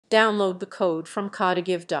Download the code from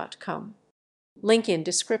codegive.com. Link in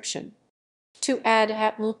description. To add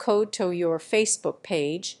HTML code to your Facebook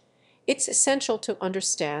page, it's essential to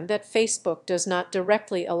understand that Facebook does not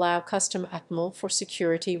directly allow custom HTML for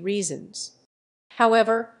security reasons.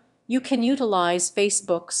 However, you can utilize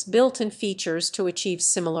Facebook's built-in features to achieve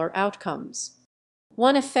similar outcomes.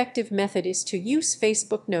 One effective method is to use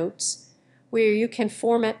Facebook Notes, where you can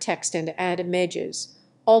format text and add images,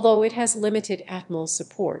 although it has limited HTML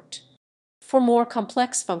support. For more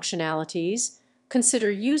complex functionalities,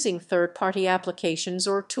 consider using third-party applications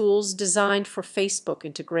or tools designed for Facebook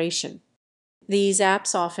integration. These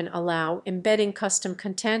apps often allow embedding custom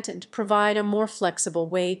content and provide a more flexible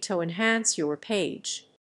way to enhance your page.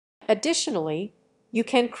 Additionally, you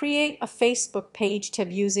can create a Facebook page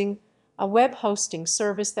tab using a web hosting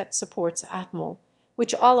service that supports HTML,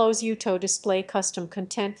 which allows you to display custom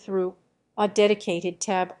content through a dedicated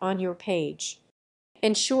tab on your page.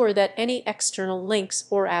 Ensure that any external links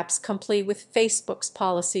or apps comply with Facebook's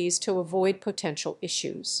policies to avoid potential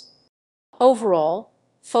issues. Overall,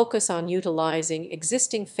 focus on utilizing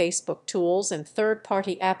existing Facebook tools and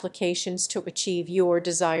third-party applications to achieve your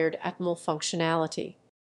desired HTML functionality.